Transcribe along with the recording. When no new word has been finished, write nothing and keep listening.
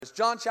It's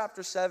John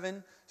chapter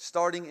 7,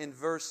 starting in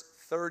verse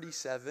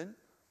 37.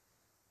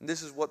 And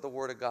this is what the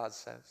Word of God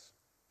says.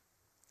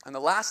 On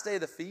the last day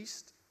of the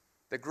feast,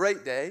 the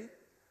great day,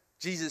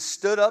 Jesus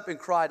stood up and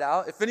cried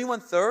out, "If anyone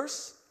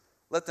thirsts,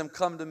 let them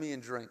come to me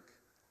and drink.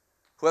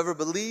 Whoever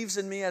believes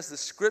in me, as the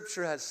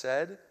Scripture has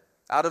said,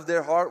 out of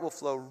their heart will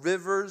flow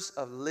rivers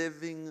of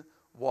living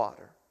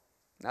water."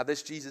 Now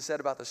this Jesus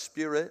said about the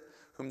Spirit,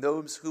 whom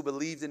those who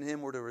believed in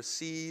him were to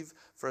receive,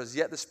 for as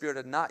yet the Spirit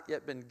had not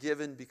yet been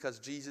given, because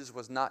Jesus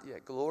was not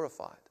yet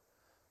glorified.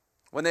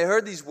 When they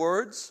heard these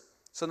words,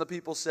 some of the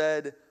people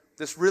said,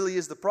 "This really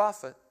is the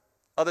prophet."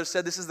 Others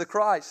said, "This is the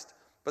Christ."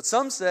 But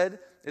some said,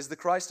 "Is the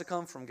Christ to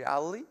come from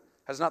Galilee?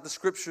 Has not the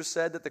Scripture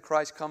said that the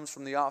Christ comes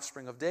from the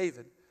offspring of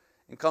David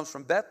and comes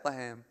from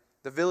Bethlehem,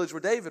 the village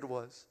where David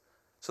was?"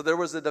 So there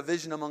was a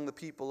division among the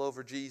people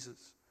over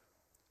Jesus.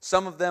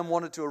 Some of them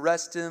wanted to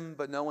arrest him,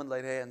 but no one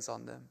laid hands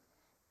on them.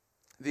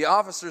 The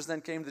officers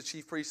then came to the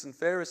chief priests and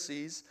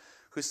Pharisees,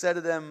 who said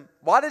to them,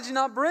 "Why did you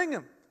not bring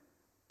him?"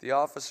 The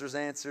officers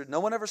answered, "No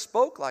one ever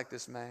spoke like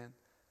this man."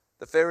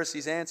 The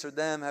Pharisees answered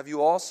them, "Have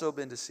you also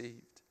been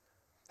deceived?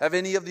 Have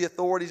any of the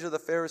authorities of the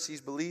Pharisees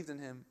believed in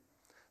him?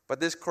 But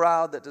this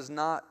crowd that does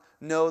not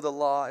know the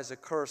law is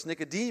accursed."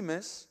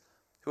 Nicodemus,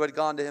 who had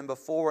gone to him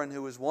before and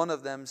who was one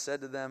of them, said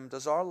to them,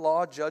 "Does our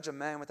law judge a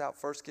man without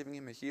first giving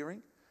him a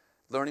hearing,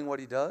 learning what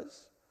he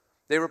does?"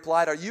 They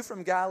replied, "Are you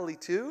from Galilee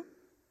too?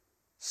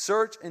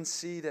 Search and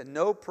see that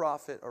no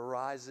prophet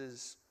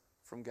arises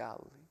from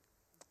Galilee."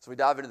 So we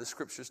dive into the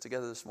Scriptures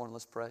together this morning.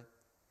 Let's pray.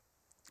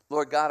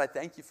 Lord God, I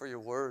thank you for your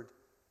word.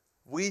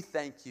 We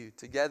thank you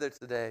together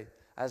today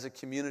as a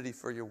community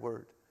for your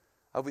word.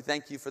 We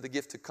thank you for the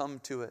gift to come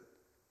to it,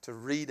 to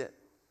read it.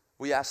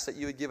 We ask that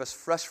you would give us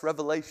fresh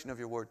revelation of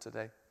your word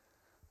today,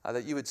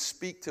 that you would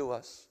speak to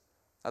us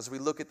as we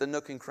look at the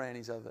nook and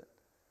crannies of it,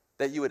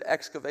 that you would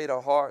excavate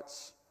our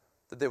hearts,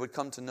 that they would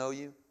come to know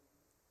you,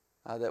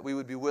 that we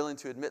would be willing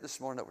to admit this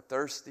morning that we're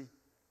thirsty,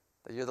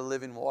 that you're the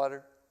living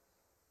water,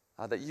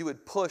 that you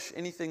would push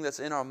anything that's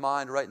in our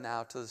mind right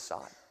now to the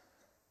side,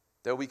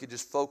 that we could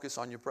just focus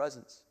on your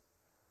presence.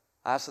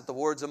 I ask that the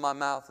words of my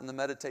mouth and the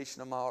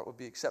meditation of my heart would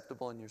be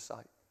acceptable in your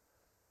sight.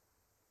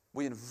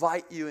 We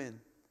invite you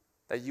in,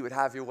 that you would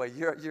have your way.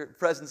 Your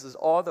presence is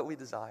all that we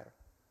desire.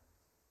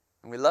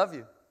 And we love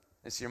you.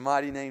 It's your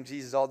mighty name,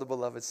 Jesus, all the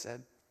beloved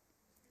said.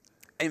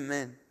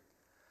 Amen.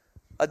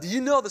 Do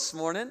you know this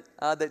morning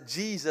that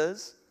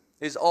Jesus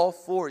is all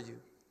for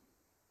you?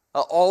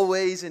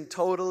 Always and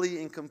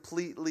totally and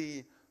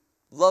completely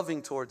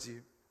loving towards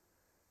you.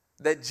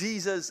 That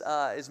Jesus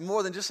is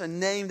more than just a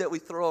name that we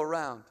throw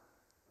around.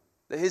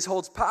 That his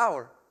holds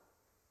power.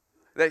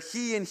 That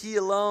he and he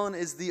alone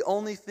is the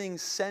only thing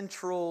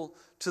central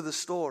to the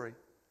story.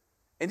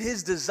 And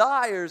his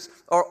desires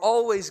are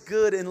always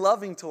good and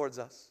loving towards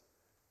us.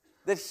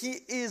 That he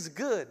is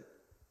good.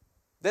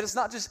 That it's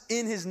not just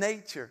in his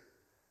nature,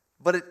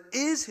 but it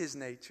is his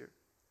nature.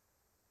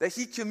 That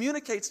he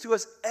communicates to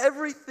us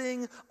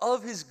everything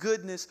of his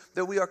goodness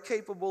that we are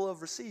capable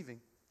of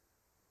receiving.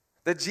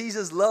 That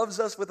Jesus loves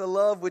us with a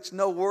love which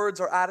no words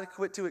are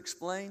adequate to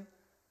explain.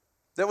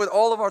 That with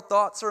all of our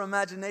thoughts or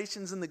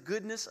imaginations and the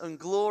goodness and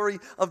glory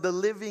of the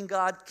living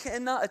God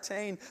cannot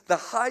attain the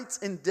heights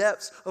and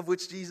depths of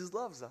which Jesus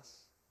loves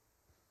us.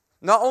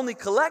 Not only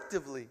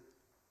collectively,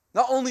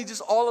 not only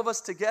just all of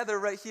us together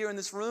right here in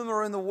this room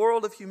or in the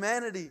world of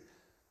humanity,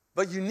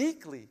 but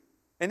uniquely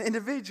and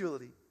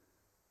individually.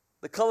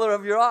 The color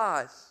of your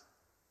eyes,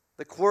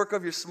 the quirk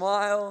of your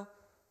smile,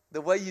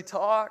 the way you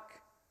talk,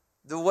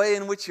 the way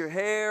in which your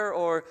hair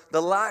or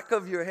the lack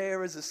of your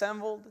hair is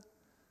assembled,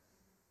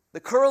 the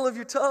curl of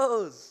your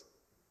toes,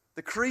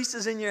 the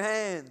creases in your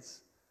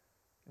hands.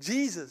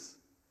 Jesus,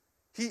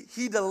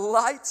 He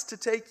delights to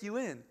take you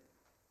in,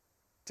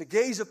 to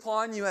gaze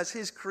upon you as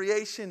his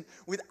creation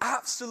with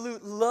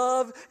absolute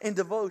love and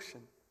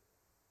devotion.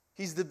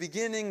 He's the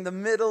beginning, the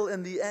middle,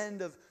 and the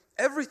end of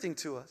everything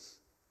to us.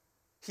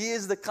 He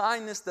is the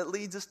kindness that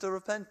leads us to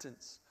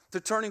repentance, to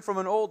turning from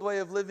an old way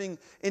of living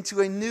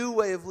into a new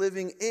way of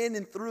living in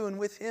and through and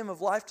with him of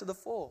life to the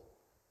full.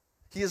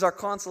 He is our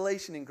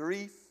consolation in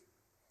grief.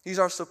 He's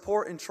our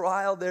support in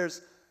trial.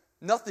 There's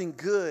nothing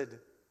good,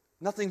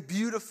 nothing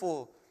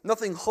beautiful,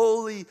 nothing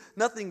holy,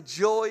 nothing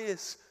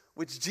joyous,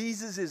 which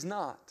Jesus is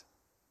not,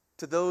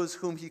 to those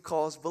whom he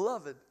calls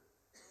beloved.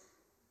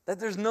 That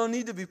there's no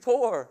need to be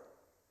poor,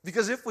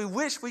 because if we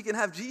wish, we can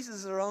have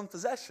Jesus as our own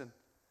possession.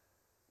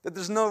 That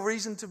there's no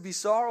reason to be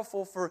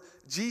sorrowful for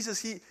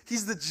Jesus.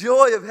 He's the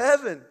joy of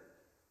heaven.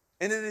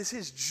 And it is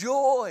his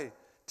joy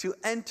to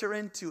enter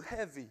into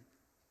heavy,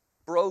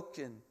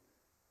 broken,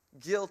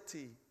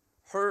 guilty,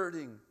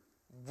 hurting,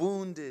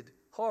 wounded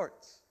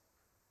hearts.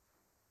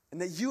 And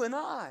that you and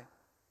I,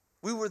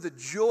 we were the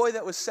joy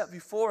that was set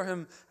before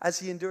him as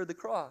he endured the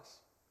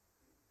cross.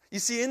 You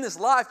see, in this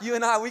life, you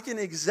and I, we can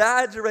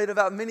exaggerate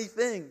about many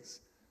things.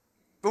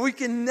 But we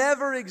can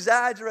never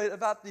exaggerate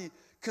about the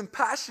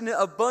compassionate,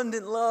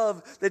 abundant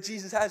love that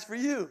Jesus has for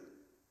you,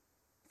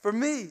 for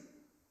me,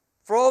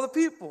 for all the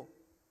people.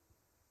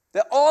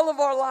 That all of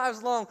our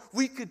lives long,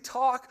 we could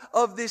talk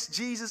of this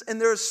Jesus,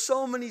 and there are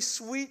so many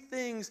sweet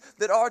things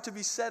that are to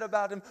be said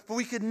about him, but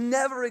we could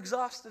never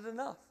exhaust it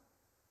enough.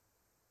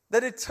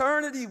 That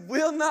eternity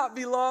will not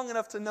be long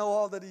enough to know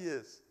all that he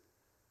is.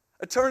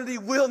 Eternity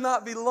will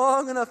not be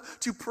long enough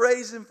to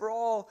praise him for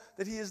all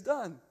that he has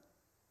done.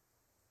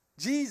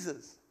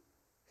 Jesus,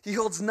 he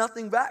holds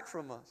nothing back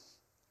from us.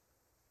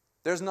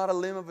 There's not a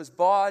limb of his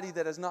body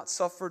that has not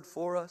suffered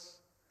for us.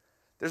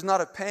 There's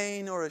not a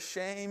pain or a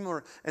shame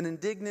or an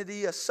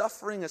indignity, a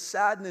suffering, a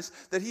sadness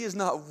that he has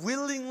not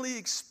willingly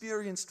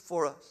experienced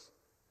for us.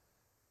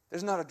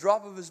 There's not a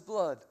drop of his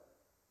blood,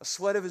 a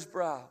sweat of his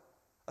brow,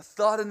 a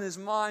thought in his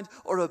mind,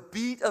 or a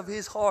beat of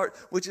his heart,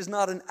 which is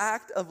not an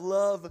act of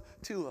love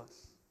to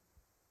us.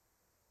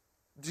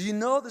 Do you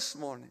know this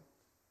morning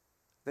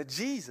that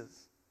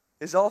Jesus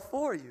is all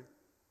for you?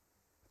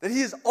 That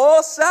he is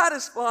all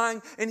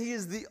satisfying, and he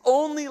is the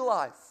only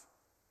life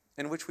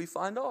in which we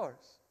find ours.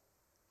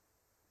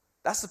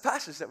 That's the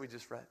passage that we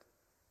just read.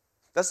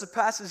 That's the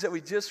passage that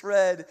we just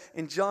read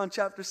in John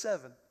chapter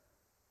 7.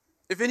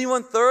 If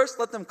anyone thirsts,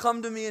 let them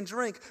come to me and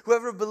drink.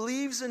 Whoever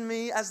believes in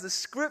me, as the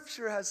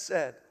scripture has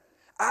said,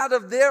 out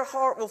of their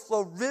heart will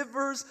flow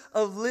rivers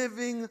of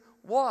living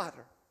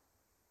water.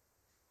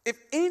 If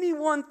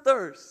anyone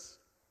thirsts,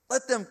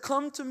 let them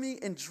come to me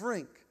and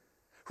drink.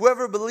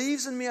 Whoever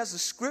believes in me, as the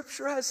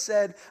scripture has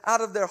said,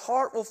 out of their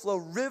heart will flow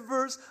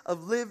rivers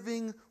of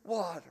living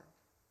water.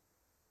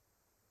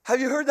 Have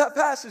you heard that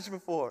passage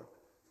before?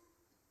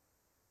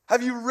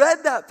 Have you read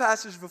that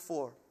passage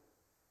before?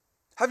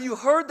 Have you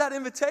heard that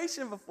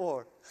invitation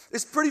before?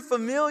 It's pretty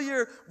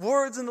familiar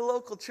words in the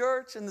local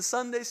church and the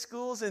Sunday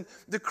schools and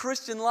the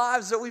Christian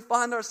lives that we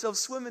find ourselves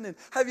swimming in.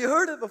 Have you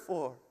heard it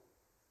before?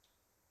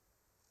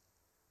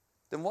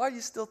 Then why are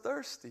you still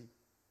thirsty?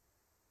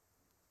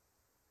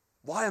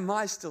 Why am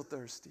I still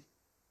thirsty?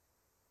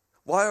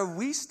 Why are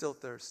we still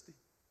thirsty?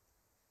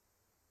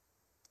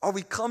 Are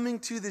we coming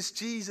to this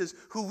Jesus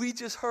who we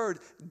just heard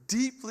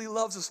deeply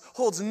loves us,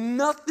 holds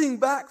nothing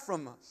back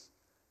from us,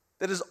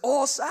 that is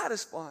all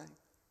satisfying,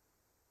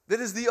 that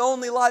is the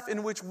only life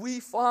in which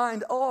we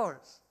find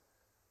ours?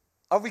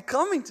 Are we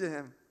coming to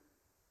him,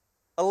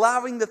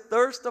 allowing the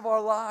thirst of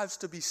our lives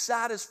to be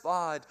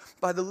satisfied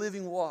by the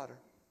living water?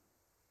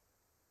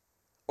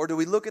 Or do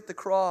we look at the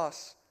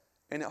cross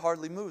and it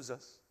hardly moves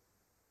us?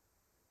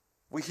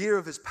 We hear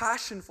of his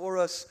passion for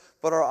us,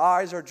 but our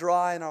eyes are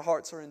dry and our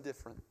hearts are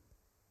indifferent.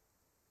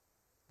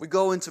 We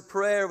go into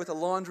prayer with a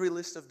laundry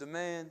list of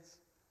demands.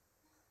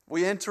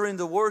 We enter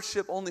into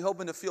worship only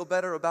hoping to feel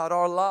better about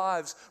our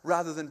lives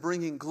rather than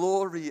bringing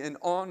glory and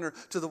honor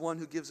to the one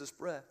who gives us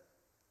breath.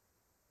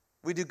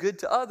 We do good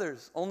to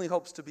others, only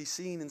hopes to be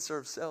seen and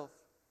serve self.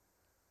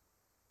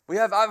 We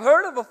have, I've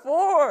heard it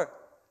before,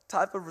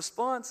 type of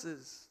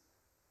responses.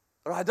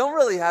 Or I don't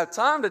really have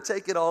time to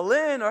take it all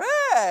in. Or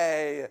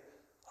hey,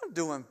 I'm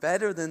doing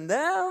better than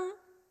them.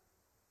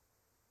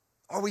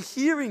 Are we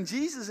hearing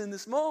Jesus in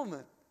this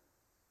moment?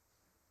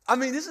 I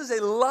mean, this is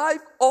a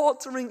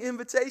life-altering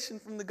invitation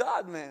from the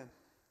God-man.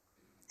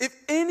 If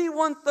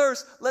anyone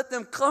thirsts, let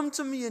them come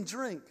to me and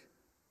drink.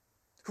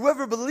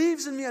 Whoever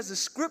believes in me, as the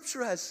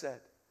scripture has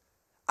said,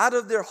 out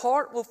of their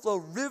heart will flow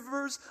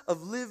rivers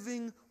of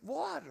living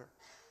water.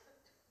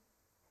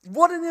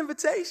 What an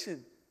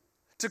invitation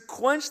to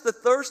quench the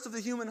thirst of the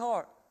human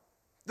heart.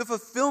 The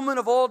fulfillment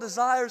of all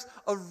desires,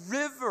 a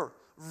river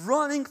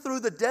running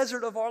through the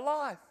desert of our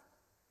life.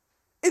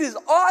 It is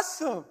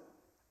awesome.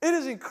 It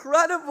is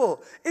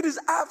incredible. It is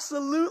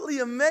absolutely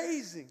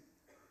amazing.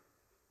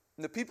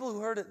 And the people who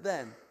heard it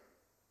then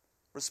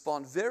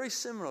respond very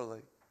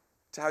similarly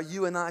to how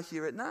you and I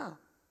hear it now.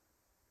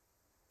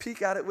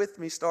 Peek at it with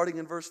me, starting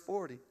in verse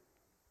 40.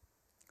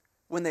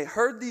 When they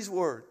heard these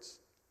words,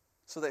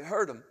 so they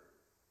heard them.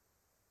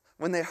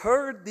 When they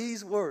heard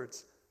these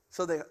words,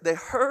 so they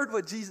heard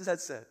what Jesus had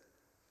said.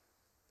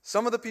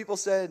 Some of the people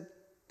said,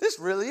 this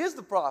really is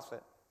the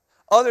prophet.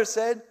 Others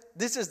said,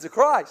 this is the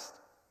Christ.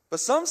 But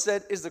some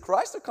said, is the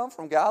Christ to come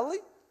from Galilee?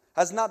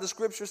 Has not the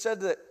scripture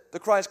said that the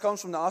Christ comes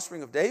from the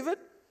offspring of David?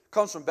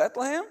 Comes from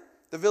Bethlehem,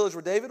 the village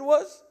where David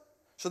was?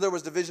 So there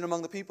was division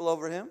among the people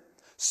over him.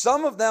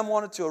 Some of them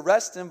wanted to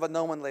arrest him, but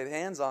no one laid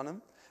hands on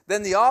him.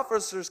 Then the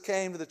officers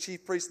came to the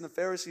chief priests and the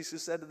Pharisees, who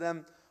said to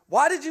them,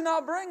 why did you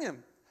not bring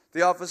him?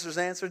 The officers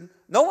answered,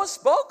 no one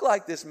spoke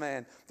like this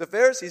man. The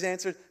Pharisees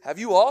answered, have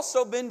you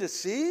also been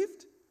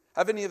deceived?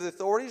 Have any of the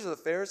authorities or the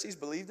Pharisees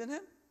believed in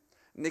him?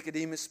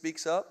 Nicodemus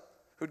speaks up,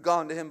 who'd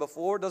gone to him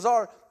before. Does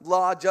our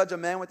law judge a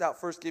man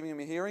without first giving him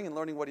a hearing and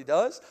learning what he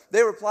does?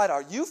 They replied,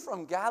 are you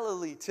from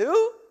Galilee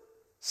too?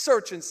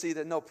 Search and see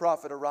that no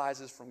prophet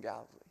arises from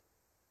Galilee.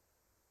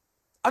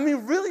 I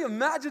mean, really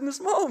imagine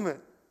this moment.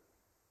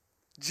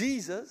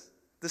 Jesus,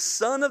 the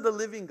Son of the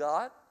living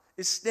God,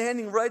 is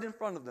standing right in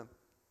front of them.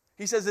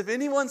 He says, if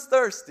anyone's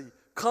thirsty,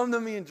 come to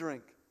me and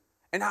drink.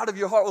 And out of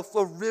your heart will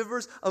flow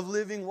rivers of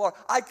living water.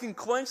 I can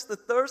quench the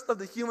thirst of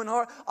the human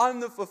heart. I'm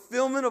the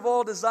fulfillment of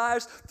all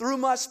desires. Through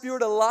my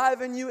Spirit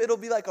alive in you, it'll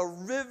be like a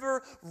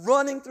river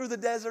running through the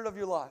desert of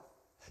your life.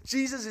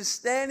 Jesus is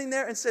standing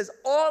there and says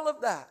all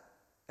of that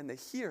and they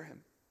hear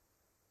him.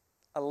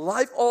 A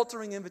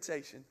life-altering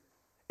invitation.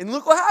 And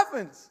look what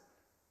happens.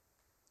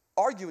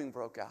 Arguing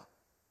broke out.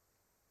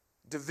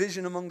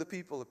 Division among the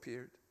people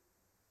appeared.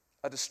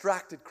 A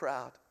distracted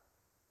crowd.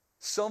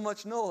 So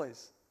much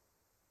noise.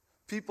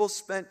 People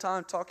spent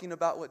time talking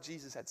about what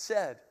Jesus had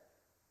said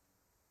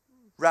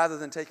rather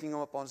than taking him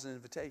up on his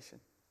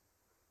invitation.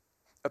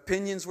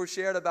 Opinions were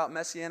shared about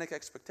messianic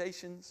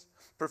expectations,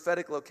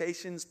 prophetic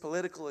locations,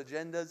 political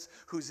agendas,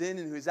 who's in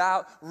and who's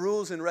out,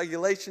 rules and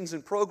regulations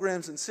and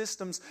programs and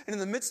systems. And in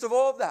the midst of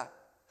all of that,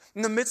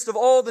 in the midst of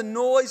all the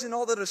noise and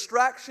all the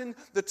distraction,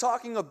 the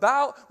talking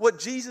about what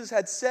Jesus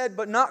had said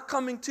but not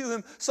coming to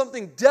him,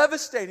 something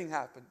devastating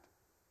happened.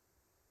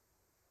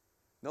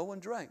 No one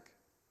drank.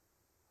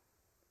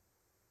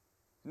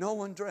 No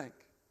one drank.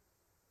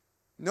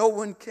 No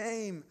one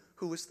came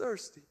who was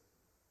thirsty.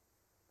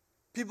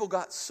 People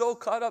got so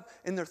caught up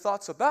in their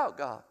thoughts about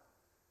God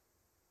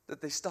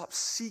that they stopped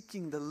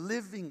seeking the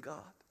living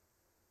God.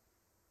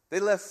 They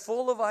left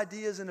full of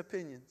ideas and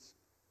opinions,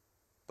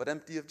 but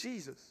empty of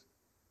Jesus.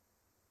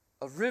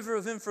 A river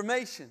of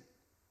information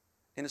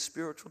in a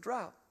spiritual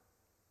drought.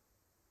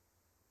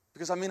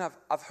 Because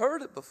I've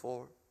heard it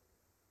before.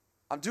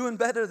 I'm doing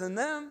better than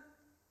them.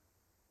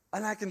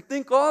 And I can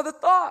think all the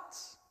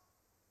thoughts.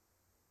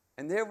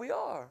 And there we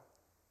are.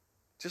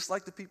 Just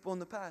like the people in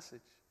the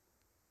passage.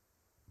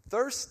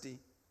 Thirsty,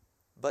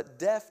 but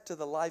deaf to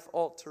the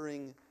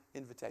life-altering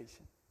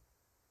invitation.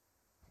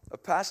 A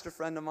pastor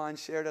friend of mine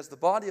shared, as the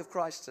body of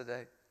Christ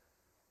today,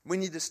 we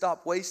need to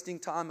stop wasting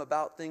time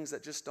about things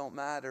that just don't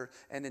matter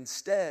and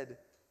instead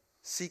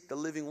seek the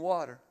living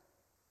water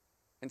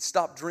and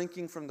stop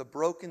drinking from the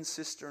broken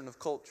cistern of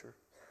culture.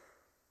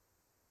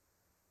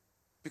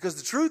 Because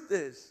the truth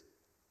is,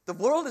 the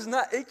world is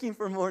not aching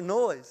for more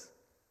noise.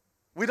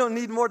 We don't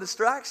need more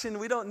distraction.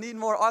 We don't need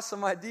more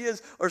awesome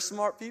ideas or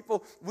smart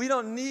people. We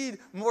don't need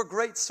more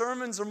great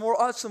sermons or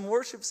more awesome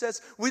worship sets.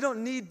 We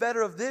don't need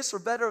better of this or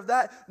better of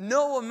that.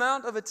 No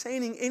amount of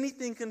attaining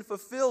anything can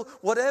fulfill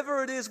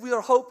whatever it is we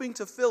are hoping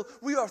to fill.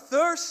 We are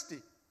thirsty.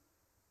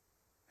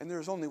 And there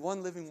is only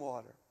one living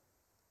water.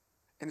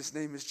 And his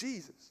name is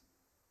Jesus.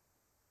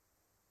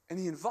 And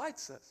he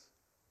invites us.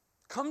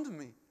 Come to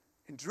me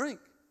and drink.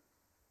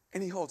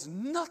 And he holds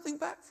nothing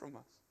back from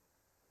us.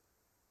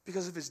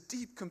 Because of his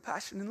deep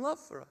compassion and love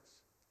for us.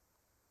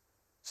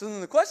 So then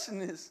the question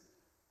is,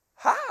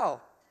 how?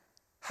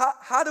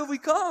 How do we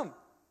come?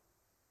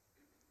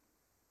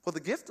 Well, the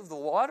gift of the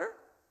water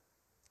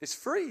is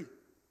free.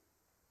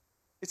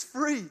 It's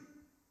free.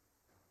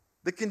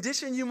 The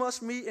condition you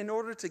must meet in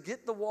order to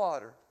get the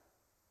water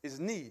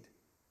is need.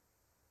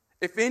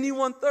 If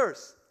anyone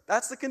thirsts,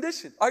 that's the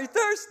condition. Are you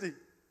thirsty?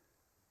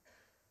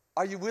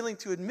 Are you willing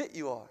to admit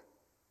you are?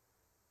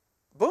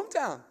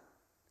 Boomtown.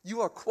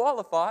 You are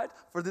qualified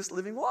for this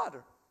living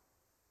water.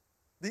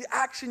 The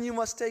action you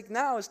must take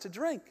now is to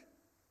drink.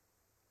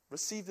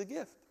 Receive the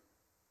gift.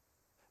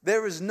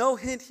 There is no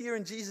hint here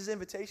in Jesus'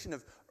 invitation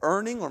of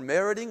earning or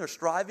meriting or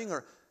striving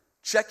or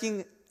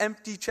checking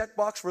empty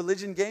checkbox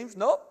religion games.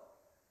 Nope.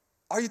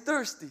 Are you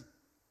thirsty?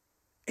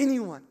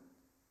 Anyone.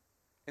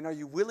 And are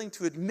you willing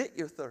to admit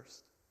your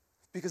thirst?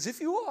 Because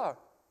if you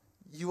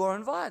are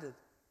invited.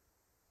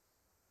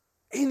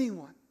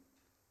 Anyone.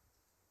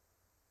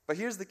 But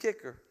here's the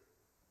kicker.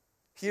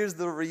 Here's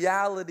the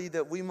reality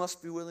that we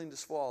must be willing to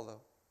swallow,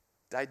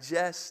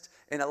 digest,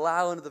 and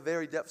allow into the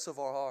very depths of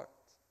our hearts.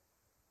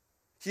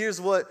 Here's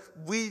what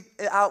we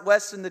out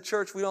west in the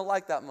church, we don't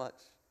like that much.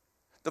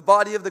 The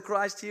body of the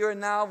Christ here and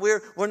now,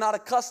 we're not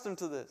accustomed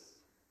to this.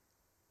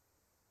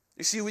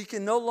 You see, we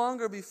can no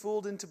longer be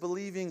fooled into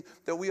believing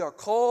that we are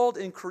called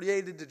and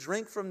created to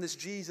drink from this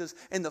Jesus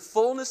in the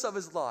fullness of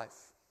his life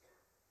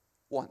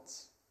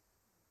once.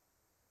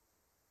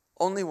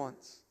 Only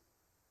once.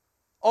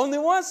 Only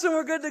once and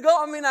we're good to go.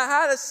 I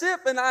had a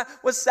sip and I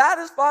was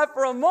satisfied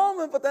for a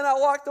moment, but then I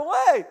walked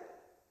away.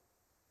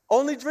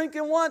 Only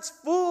drinking once,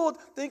 fooled,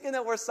 thinking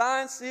that we're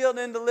signed, sealed,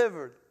 and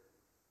delivered.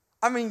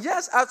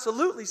 Yes,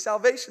 absolutely,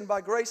 salvation by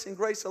grace and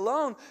grace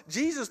alone.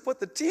 Jesus put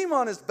the team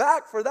on his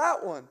back for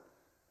that one.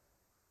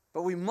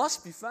 But we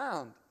must be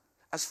found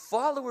as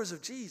followers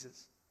of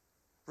Jesus,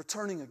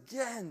 returning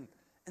again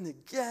and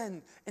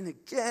again and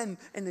again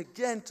and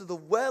again to the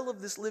well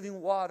of this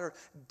living water,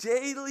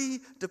 daily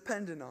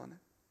dependent on it.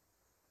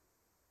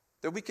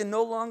 That we can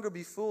no longer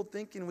be fooled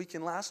thinking we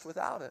can last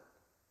without it.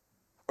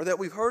 Or that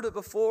we've heard it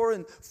before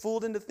and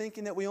fooled into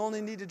thinking that we only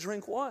need to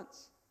drink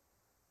once.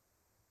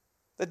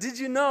 That did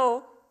you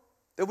know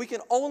that we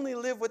can only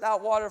live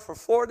without water for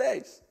 4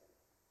 days?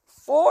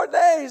 4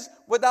 days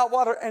without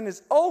water and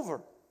it's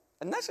over.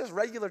 And that's just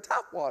regular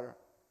tap water.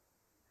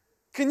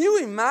 Can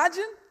you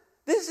imagine?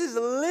 This is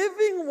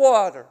living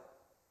water.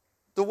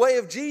 The way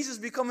of Jesus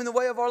becoming the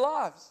way of our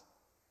lives.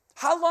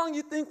 How long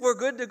you think we're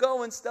good to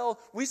go until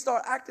we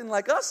start acting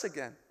like us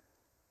again?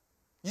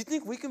 You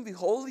think we can be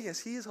holy as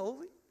he is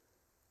holy?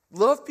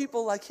 Love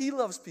people like he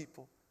loves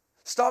people.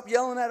 Stop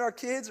yelling at our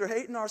kids or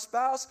hating our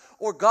spouse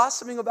or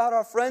gossiping about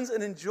our friends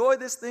and enjoy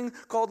this thing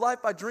called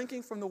life by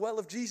drinking from the well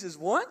of Jesus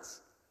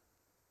once?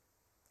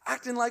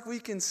 Acting like we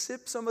can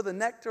sip some of the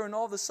nectar and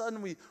all of a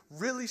sudden we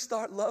really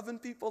start loving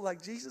people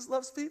like Jesus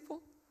loves people?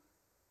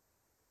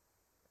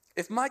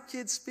 If my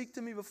kids speak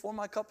to me before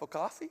my cup of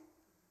coffee,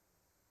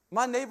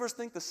 my neighbors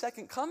think the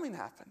second coming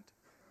happened.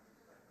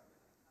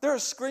 They're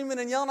screaming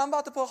and yelling, I'm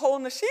about to put a hole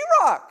in the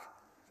sheetrock.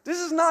 This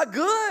is not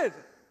good.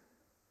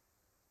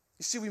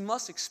 You see, we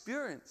must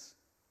experience,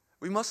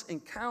 we must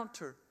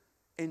encounter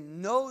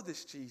and know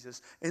this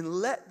Jesus and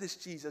let this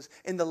Jesus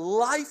and the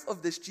life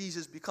of this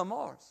Jesus become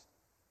ours.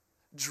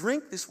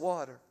 Drink this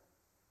water.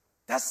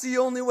 That's the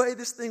only way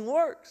this thing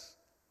works.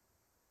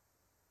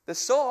 That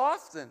so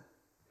often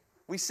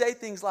we say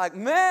things like,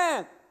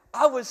 man,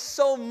 I was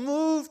so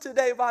moved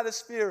today by the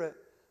Spirit.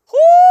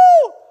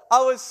 Whoo!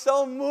 I was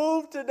so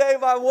moved today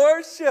by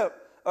worship.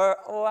 Or,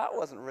 oh, I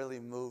wasn't really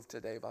moved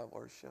today by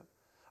worship.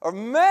 Or,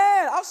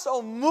 man, I was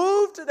so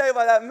moved today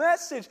by that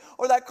message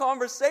or that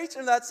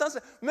conversation, that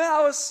sunset. Man,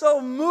 I was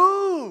so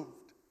moved.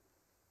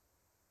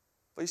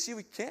 But you see,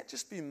 we can't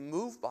just be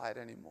moved by it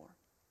anymore.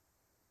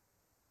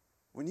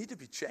 We need to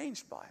be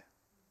changed by it.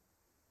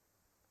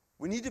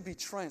 We need to be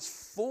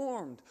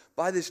transformed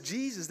by this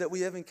Jesus that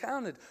we have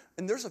encountered.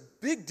 And there's a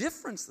big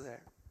difference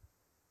there.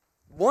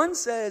 One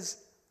says,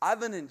 I've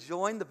been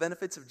enjoying the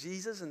benefits of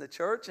Jesus in the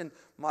church, and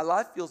my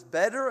life feels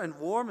better and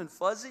warm and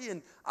fuzzy,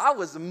 and I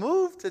was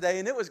moved today,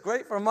 and it was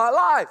great for my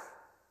life.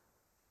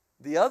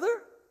 The other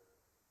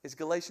is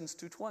Galatians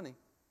 2:20.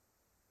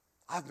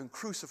 I've been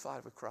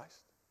crucified with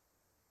Christ.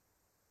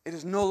 It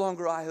is no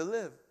longer I who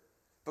live,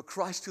 but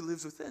Christ who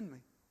lives within me.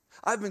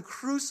 I've been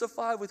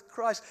crucified with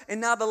Christ,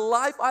 and now the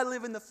life I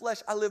live in the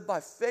flesh, I live by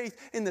faith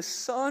in the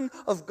Son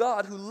of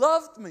God who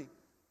loved me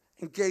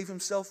and gave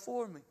himself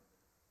for me.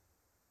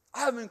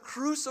 I've been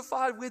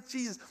crucified with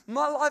Jesus.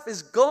 My life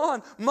is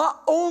gone. My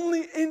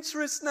only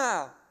interests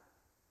now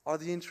are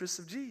the interests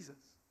of Jesus.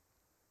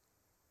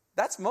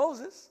 That's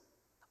Moses.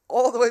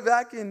 All the way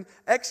back in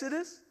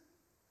Exodus,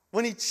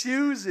 when he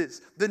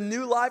chooses the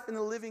new life in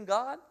the living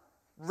God,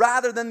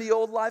 rather than the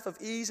old life of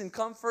ease and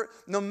comfort,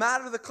 no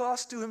matter the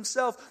cost to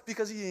himself,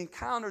 because he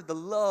encountered the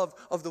love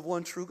of the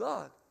one true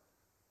God.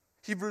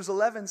 Hebrews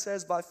 11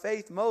 says, by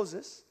faith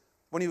Moses,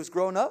 when he was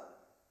grown up,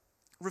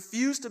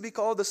 refused to be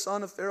called the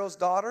son of Pharaoh's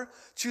daughter,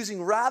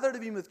 choosing rather to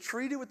be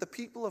mistreated with the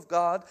people of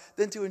God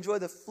than to enjoy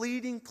the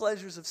fleeting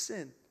pleasures of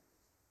sin.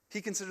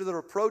 He considered the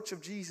reproach of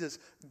Jesus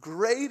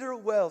greater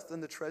wealth than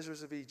the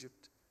treasures of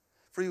Egypt,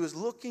 for he was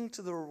looking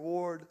to the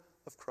reward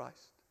of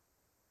Christ.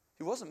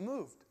 He wasn't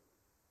moved.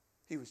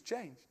 He was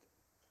changed.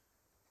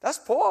 That's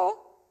Paul.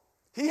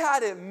 He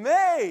had it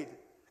made,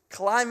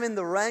 climbing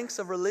the ranks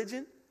of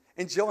religion,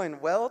 enjoying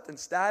wealth and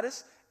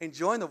status,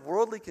 enjoying the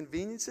worldly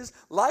conveniences.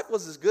 Life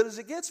was as good as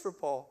it gets for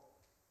Paul.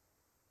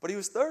 But he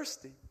was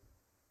thirsty.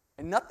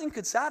 And nothing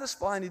could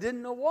satisfy, and he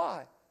didn't know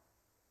why.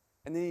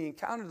 And then he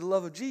encountered the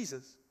love of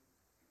Jesus.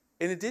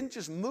 And it didn't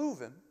just move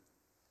him.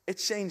 It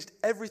changed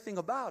everything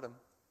about him.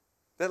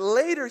 That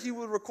later he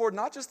would record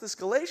not just this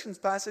Galatians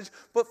passage,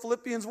 but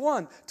Philippians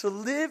 1. To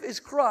live is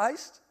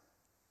Christ,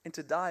 and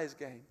to die is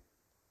gain.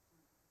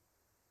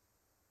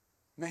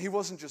 Man, he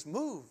wasn't just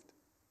moved.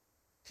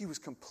 He was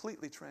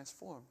completely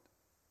transformed.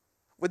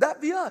 Would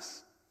that be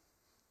us?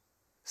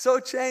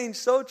 So changed,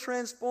 so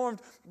transformed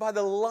by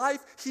the life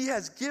he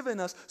has given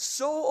us,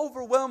 so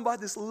overwhelmed by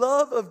this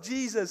love of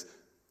Jesus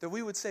that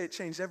we would say it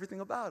changed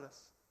everything about us.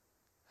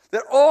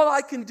 That all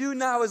I can do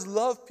now is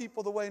love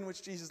people the way in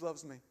which Jesus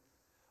loves me.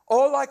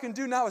 All I can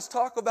do now is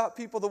talk about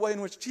people the way in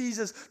which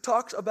Jesus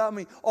talks about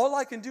me. All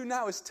I can do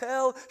now is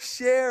tell,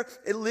 share,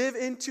 and live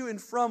into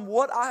and from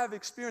what I have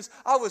experienced.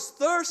 I was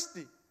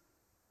thirsty.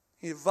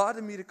 He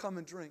invited me to come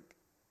and drink.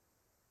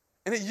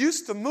 And it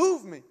used to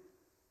move me.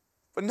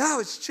 But now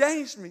it's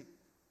changed me.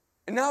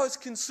 And now it's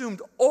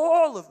consumed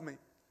all of me.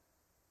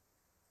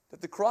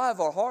 That the cry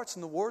of our hearts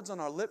and the words on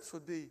our lips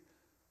would be,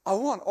 I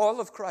want all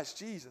of Christ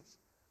Jesus.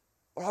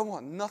 Or I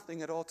want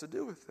nothing at all to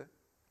do with it.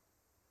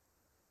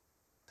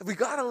 That we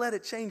got to let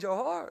it change our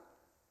heart.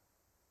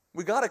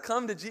 We got to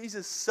come to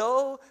Jesus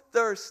so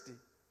thirsty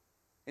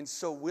and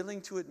so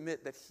willing to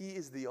admit that he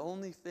is the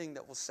only thing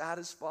that will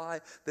satisfy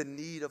the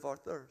need of our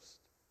thirst.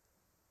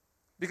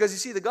 Because you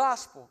see, the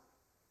gospel,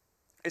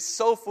 it's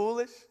so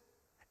foolish.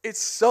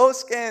 It's so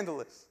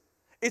scandalous.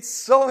 It's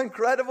so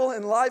incredible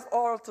and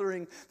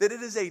life-altering that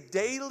it is a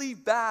daily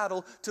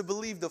battle to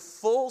believe the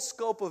full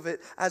scope of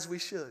it as we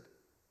should.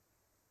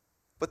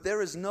 But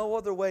there is no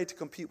other way to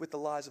compete with the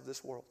lies of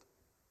this world.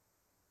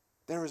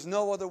 There is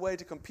no other way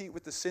to compete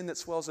with the sin that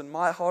swells in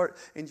my heart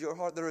and your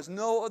heart. There is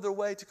no other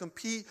way to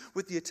compete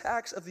with the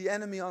attacks of the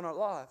enemy on our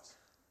lives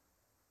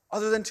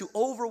other than to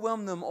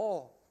overwhelm them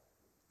all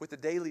with the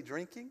daily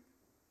drinking,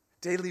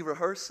 daily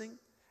rehearsing,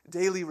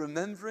 daily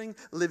remembering,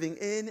 living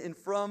in and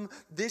from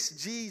this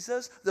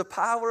Jesus, the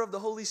power of the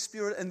Holy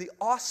Spirit, and the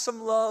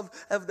awesome love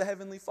of the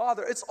Heavenly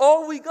Father. It's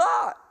all we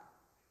got.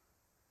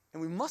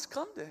 And we must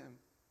come to him.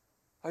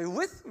 Are you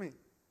with me?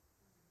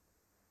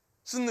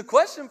 So then the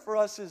question for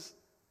us is,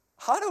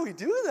 how do we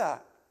do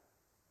that?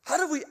 How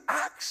do we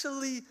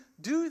actually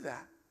do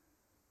that?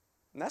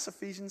 And that's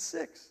Ephesians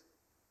 6.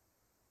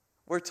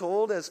 We're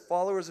told as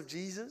followers of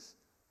Jesus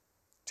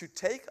to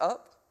take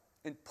up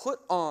and put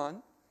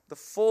on the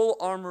full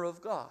armor of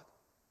God.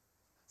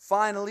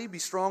 Finally, be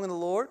strong in the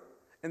Lord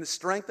and the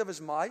strength of his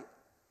might.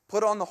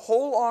 Put on the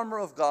whole armor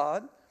of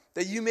God,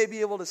 that you may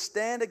be able to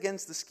stand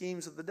against the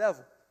schemes of the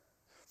devil.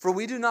 For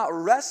we do not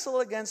wrestle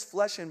against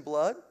flesh and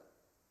blood,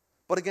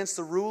 but against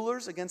the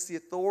rulers, against the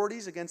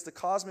authorities, against the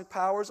cosmic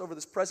powers over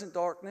this present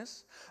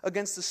darkness,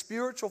 against the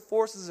spiritual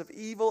forces of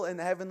evil in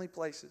the heavenly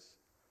places.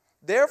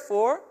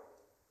 Therefore,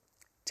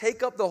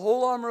 take up the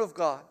whole armor of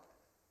God,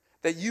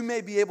 that you may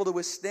be able to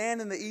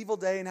withstand in the evil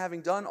day, and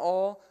having done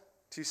all,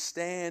 to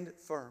stand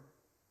firm.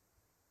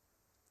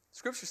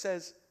 Scripture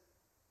says,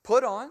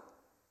 put on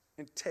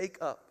and take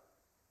up.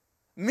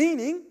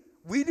 Meaning,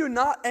 we do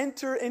not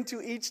enter into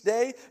each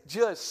day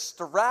just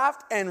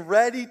strapped and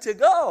ready to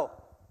go.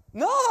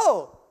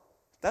 No!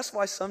 That's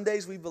why some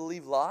days we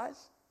believe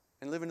lies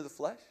and live into the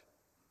flesh.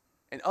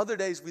 And other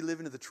days we live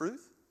into the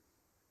truth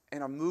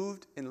and are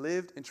moved and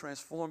lived and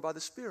transformed by the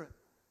Spirit.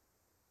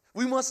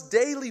 We must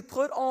daily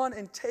put on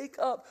and take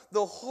up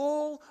the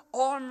whole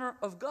armor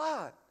of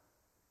God.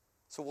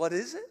 So what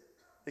is it?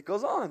 It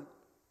goes on.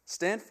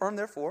 Stand firm,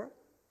 therefore,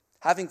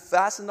 having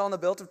fastened on the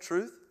belt of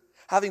truth,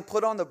 having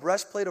put on the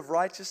breastplate of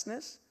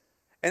righteousness,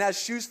 and as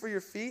shoes for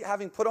your feet,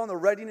 having put on the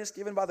readiness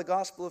given by the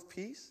gospel of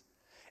peace.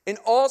 In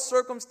all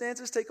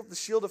circumstances, take up the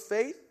shield of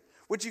faith,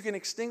 which you can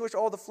extinguish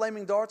all the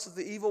flaming darts of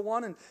the evil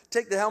one, and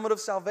take the helmet of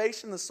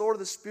salvation, the sword of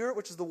the Spirit,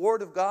 which is the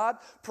word of God,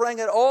 praying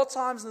at all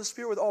times in the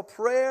Spirit with all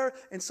prayer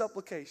and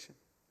supplication.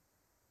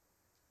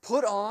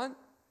 Put on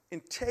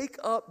and take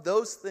up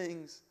those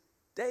things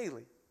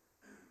daily.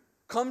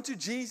 Come to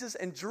Jesus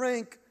and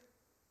drink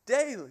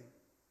daily.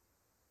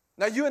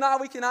 Now, you and I,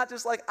 we cannot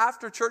just like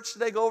after church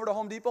today go over to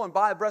Home Depot and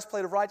buy a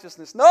breastplate of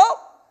righteousness. No,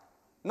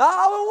 not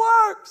how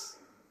it works.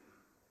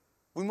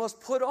 We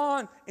must put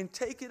on and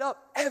take it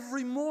up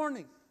every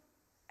morning,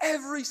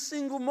 every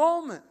single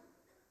moment.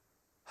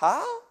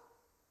 How?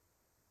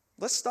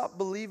 Let's stop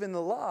believing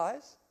the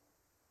lies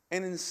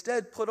and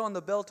instead put on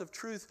the belt of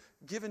truth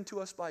given to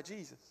us by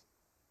Jesus.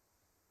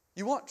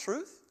 You want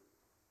truth?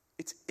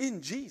 It's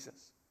in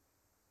Jesus.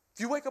 If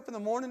you wake up in the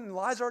morning and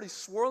lies are already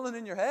swirling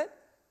in your head,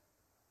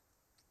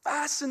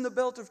 fasten the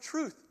belt of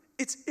truth.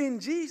 It's in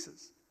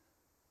Jesus.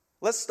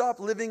 Let's stop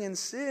living in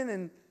sin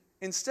and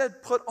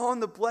instead put on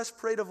the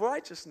breastplate of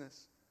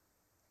righteousness.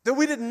 That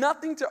we did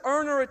nothing to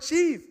earn or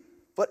achieve,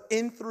 but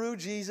in through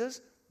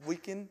Jesus we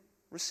can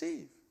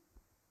receive.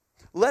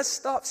 Let's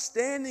stop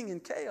standing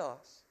in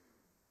chaos.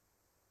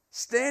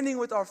 Standing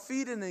with our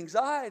feet in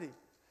anxiety.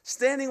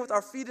 Standing with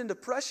our feet in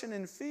depression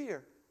and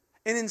fear.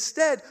 And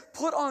instead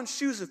put on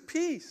shoes of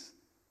peace.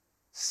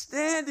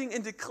 Standing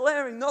and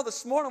declaring, no,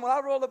 this morning when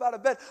I rolled up out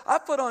of bed, I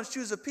put on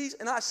shoes of peace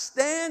and I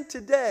stand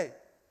today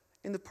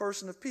in the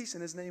person of peace,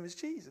 and his name is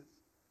Jesus.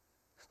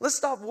 Let's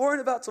stop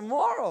worrying about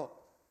tomorrow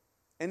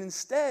and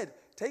instead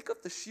take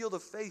up the shield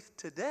of faith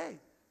today,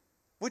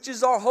 which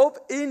is our hope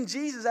in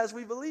Jesus as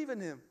we believe in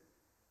him.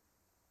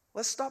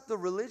 Let's stop the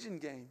religion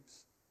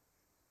games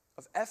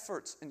of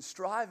efforts and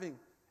striving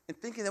and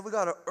thinking that we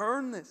got to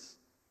earn this,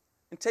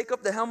 and take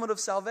up the helmet of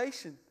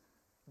salvation.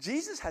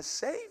 Jesus has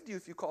saved you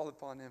if you call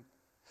upon him.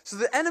 So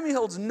the enemy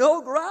holds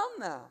no ground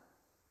now.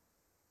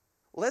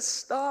 Let's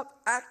stop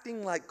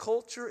acting like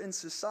culture and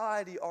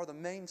society are the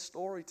main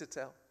story to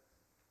tell.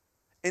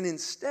 And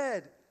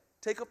instead,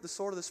 take up the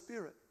sword of the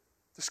Spirit,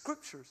 the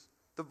Scriptures,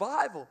 the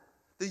Bible,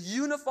 the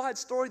unified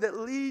story that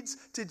leads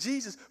to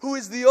Jesus, who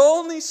is the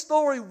only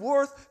story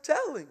worth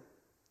telling.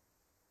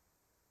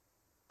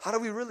 How do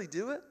we really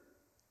do it?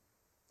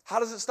 How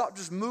does it stop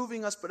just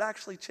moving us but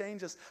actually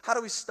change us? How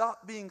do we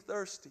stop being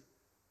thirsty?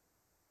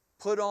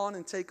 Put on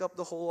and take up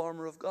the whole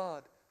armor of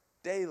God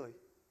daily.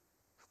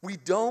 We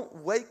don't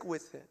wake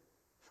with it.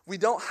 We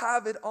don't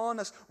have it on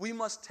us. We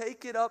must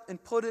take it up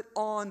and put it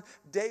on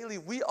daily.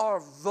 We are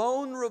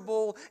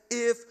vulnerable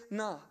if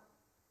not.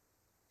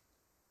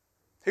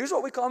 Here's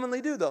what we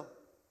commonly do, though.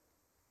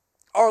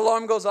 Our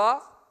alarm goes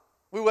off.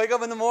 We wake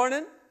up in the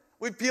morning.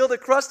 We peel the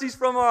crusties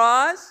from our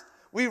eyes.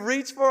 We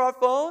reach for our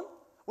phone.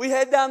 We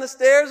head down the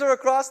stairs or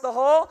across the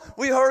hall.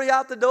 We hurry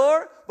out the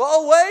door. But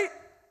oh, wait,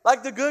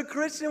 like the good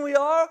Christian we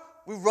are,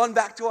 we run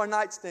back to our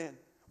nightstand.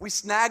 We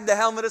snag the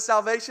helmet of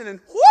salvation and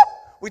whoop,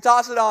 we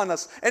toss it on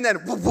us. And then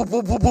whoop, whoop,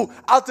 whoop, whoop, whoop,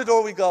 out the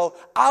door we go,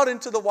 out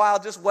into the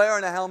wild just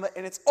wearing a helmet.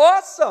 And it's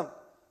awesome.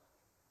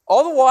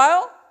 All the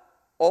while,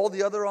 all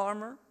the other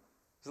armor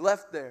is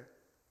left there,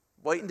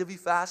 waiting to be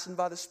fastened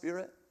by the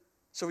Spirit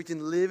so we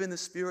can live in the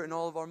Spirit in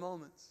all of our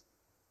moments.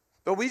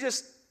 But we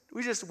just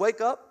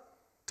wake up,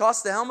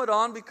 toss the helmet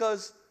on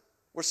because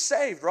we're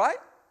saved, right?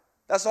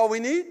 That's all we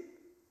need.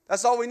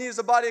 That's all we need is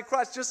the body of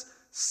Christ. Just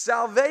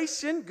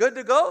salvation, good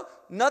to go.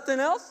 Nothing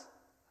else.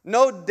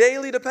 No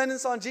daily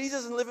dependence on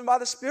Jesus and living by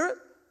the Spirit.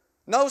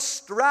 No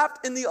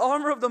strapped in the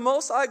armor of the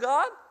Most High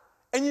God.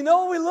 And you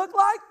know what we look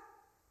like?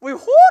 We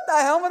whoop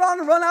that helmet on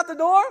and run out the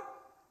door.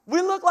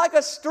 We look like a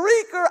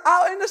streaker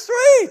out in the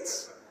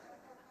streets.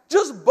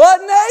 Just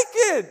butt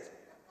naked.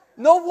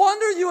 No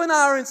wonder you and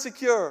I are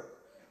insecure.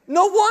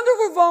 No wonder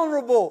we're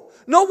vulnerable.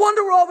 No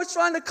wonder we're always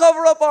trying to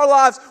cover up our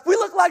lives. We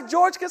look like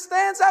George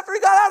Costanza after he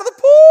got out of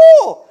the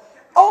pool.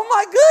 Oh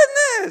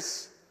my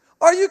goodness.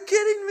 Are you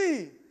kidding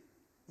me?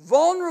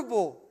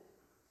 Vulnerable.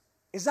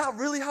 Is that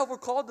really how we're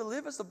called to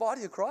live as the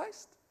body of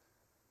Christ?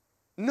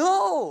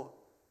 No.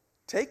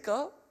 Take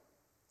up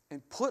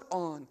and put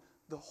on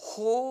the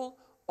whole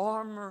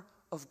armor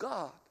of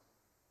God.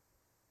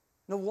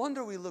 No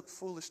wonder we look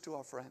foolish to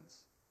our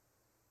friends.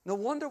 No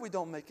wonder we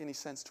don't make any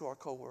sense to our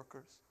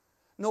coworkers.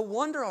 No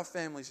wonder our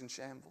family's in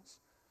shambles.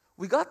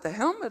 We got the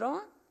helmet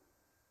on,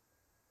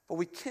 but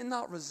we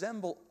cannot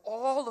resemble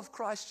all of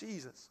Christ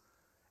Jesus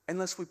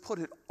unless we put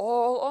it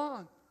all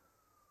on.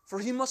 For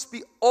he must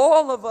be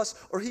all of us,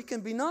 or he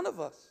can be none of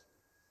us.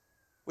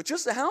 With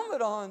just a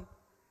helmet on,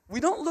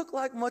 we don't look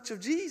like much of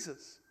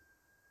Jesus.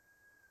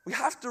 We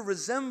have to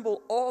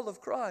resemble all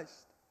of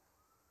Christ.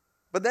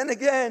 But then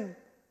again,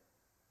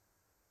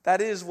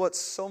 that is what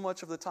so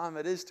much of the time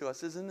it is to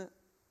us, isn't it?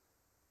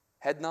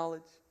 Head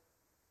knowledge.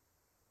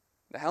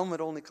 The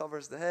helmet only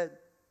covers the head.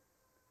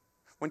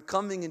 When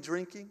coming and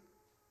drinking,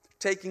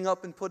 taking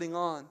up and putting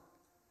on,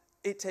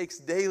 it takes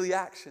daily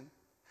action,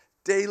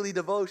 daily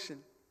devotion,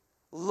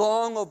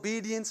 long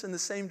obedience in the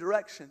same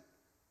direction.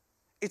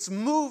 It's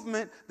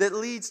movement that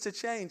leads to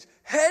change.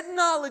 Head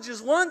knowledge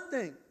is one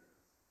thing,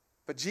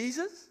 but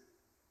Jesus,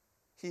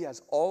 he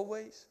has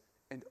always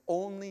and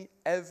only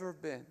ever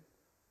been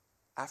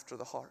after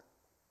the heart.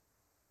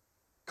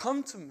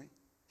 Come to me,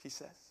 he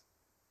says.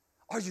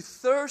 Are you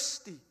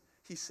thirsty?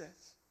 He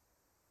says.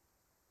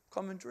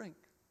 Come and drink.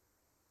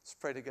 Let's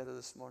pray together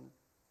this morning.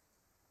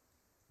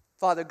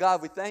 Father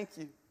God, we thank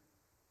you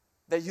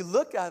that you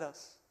look at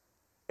us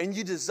and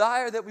you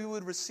desire that we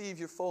would receive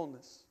your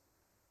fullness.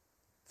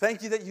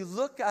 Thank you that you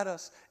look at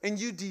us and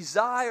you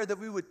desire that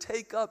we would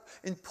take up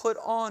and put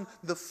on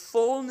the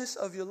fullness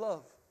of your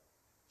love,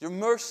 your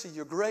mercy,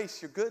 your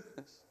grace, your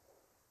goodness.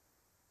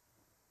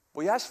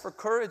 We ask for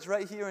courage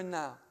right here and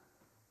now,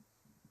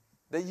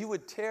 that you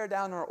would tear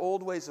down our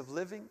old ways of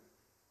living,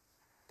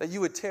 that you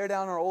would tear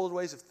down our old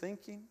ways of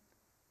thinking,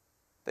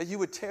 that you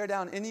would tear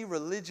down any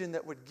religion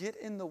that would get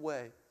in the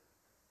way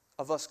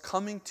of us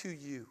coming to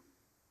you,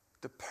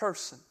 the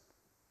person,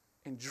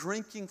 and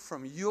drinking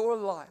from your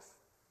life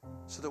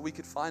so that we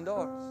could find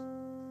ours.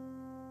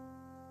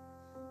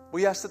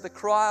 We ask that the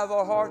cry of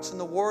our hearts and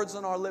the words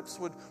on our lips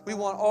would, we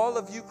want all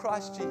of you,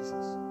 Christ Jesus,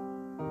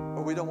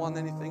 or we don't want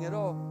anything at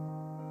all.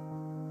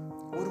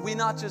 Would we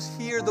not just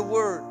hear the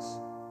words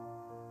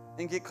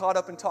and get caught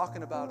up in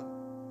talking about them,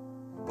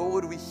 but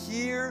would we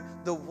hear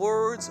the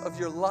words of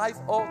your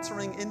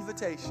life-altering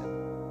invitation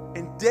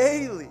and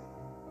daily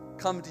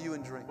come to you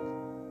and drink?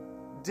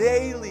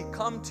 Daily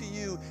come to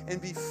you and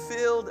be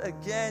filled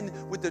again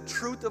with the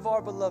truth of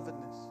our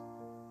belovedness.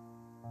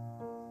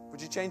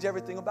 Would you change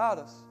everything about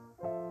us?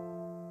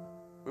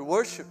 We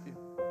worship you.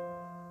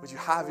 Would you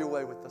have your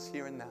way with us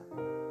here and now?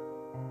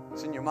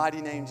 It's in your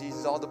mighty name,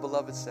 Jesus, all the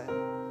beloved say.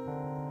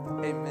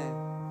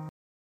 Amen.